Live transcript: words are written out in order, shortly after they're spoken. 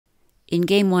In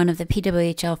Game 1 of the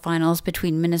PWHL Finals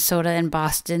between Minnesota and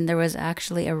Boston, there was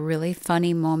actually a really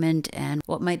funny moment and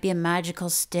what might be a magical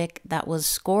stick that was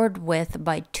scored with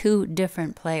by two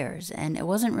different players. And it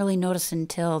wasn't really noticed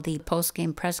until the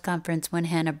post-game press conference when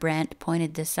Hannah Brandt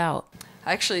pointed this out.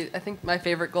 Actually, I think my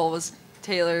favorite goal was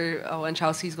Taylor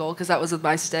Wenczkowski's goal because that was with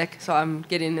my stick, so I'm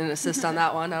getting an assist on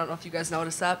that one. I don't know if you guys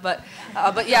noticed that, but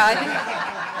yeah,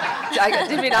 I think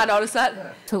did we not notice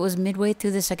that? So it was midway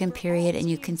through the second period, and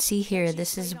you can see here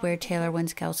this is where Taylor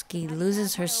Wenczkowski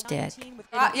loses her stick.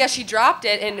 Yeah, she dropped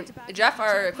it, and Jeff,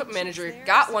 our equipment manager,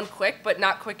 got one quick, but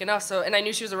not quick enough. So, and I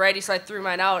knew she was a righty, so I threw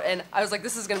mine out, and I was like,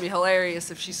 this is going to be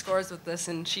hilarious if she scores with this,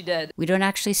 and she did. We don't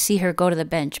actually see her go to the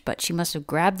bench, but she must have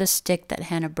grabbed the stick that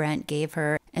Hannah Brandt gave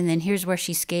her, and then here's where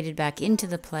she skated back into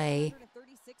the play.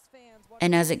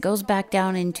 And as it goes back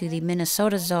down into the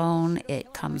Minnesota zone,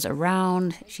 it comes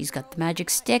around. She's got the magic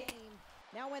stick,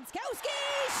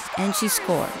 and she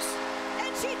scores.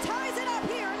 And she ties it up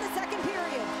here in the second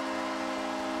period.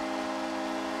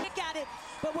 At it,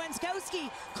 but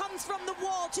Wenczkowski comes from the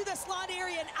wall to the slot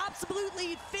area and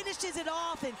absolutely finishes it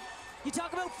off. And you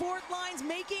talk about fourth lines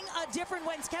making a difference.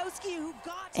 Wenczkowski, who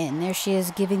got... And there she is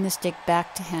giving the stick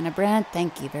back to Hannah Brandt.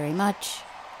 Thank you very much.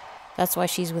 That's why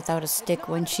she's without a stick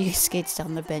when she skates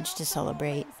down the bench to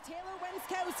celebrate. Taylor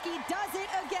Wenczkowski does it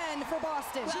again for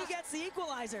Boston. She gets the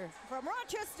equalizer. From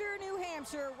Rochester, New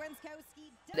Hampshire, Wenczkowski...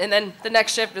 And then the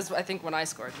next shift is, I think, when I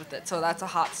scored with it, so that's a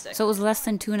hot stick. So it was less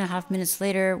than 2.5 minutes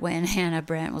later when Hannah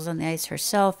Brandt was on the ice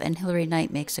herself, and Hillary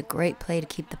Knight makes a great play to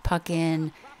keep the puck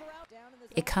in.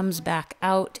 It comes back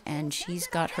out, and she's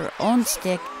got her own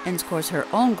stick and scores her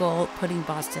own goal, putting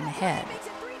Boston ahead.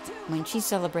 When she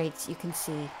celebrates, you can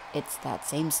see it's that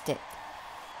same stick.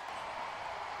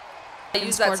 I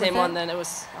used that same one, then it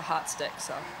was a hot stick,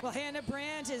 so. Well, Hannah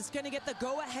Brandt is going to get the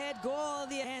go-ahead goal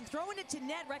and throwing it to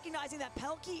net, recognizing that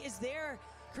Pelkey is there,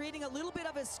 creating a little bit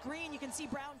of a screen. You can see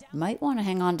Brown down. Might want to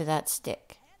hang on to that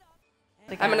stick.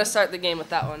 I'm going to start the game with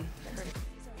that one. So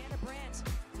Hannah Brandt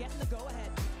getting the go-ahead.